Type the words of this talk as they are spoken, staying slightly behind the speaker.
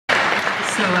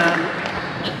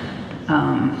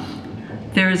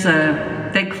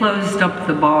they closed up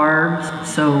the bar,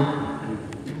 so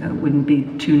it wouldn't be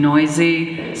too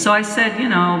noisy. So I said, you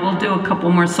know, we'll do a couple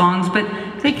more songs, but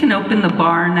they can open the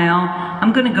bar now.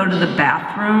 I'm gonna go to the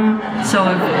bathroom, so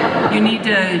if you need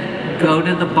to go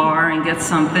to the bar and get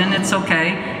something, it's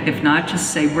okay. If not,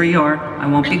 just say where you are. I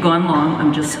won't be gone long.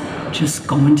 I'm just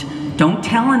going to, don't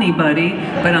tell anybody,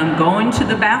 but I'm going to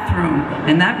the bathroom.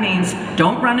 And that means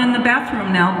don't run in the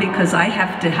bathroom now because I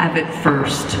have to have it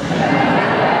first.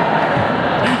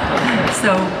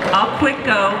 So I'll quick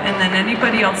go, and then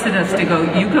anybody else that has to go,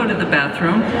 you go to the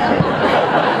bathroom.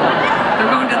 They're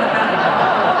going to the bathroom.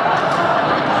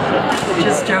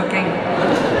 Just joking.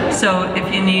 So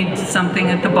if you need something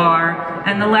at the bar.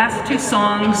 And the last two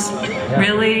songs,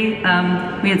 really,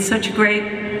 we had such a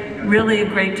really a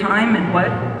great time. And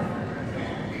what?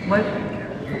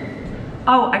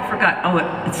 Oh, I forgot. Oh,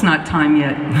 it's not time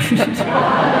yet.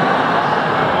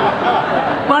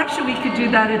 Well, actually, we could do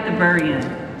that at the very end.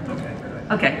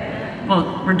 Okay.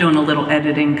 Well, we're doing a little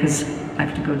editing because I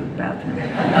have to go to the bathroom.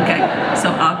 Okay. So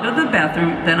I'll go to the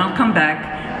bathroom, then I'll come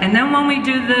back. And then when we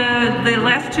do the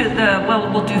last two,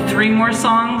 well, we'll do 3 more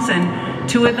songs, and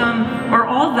 2 of them, or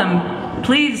all of them,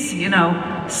 please, you know,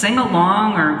 sing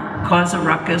along or cause a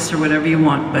ruckus or whatever you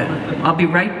want, but I'll be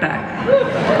right back.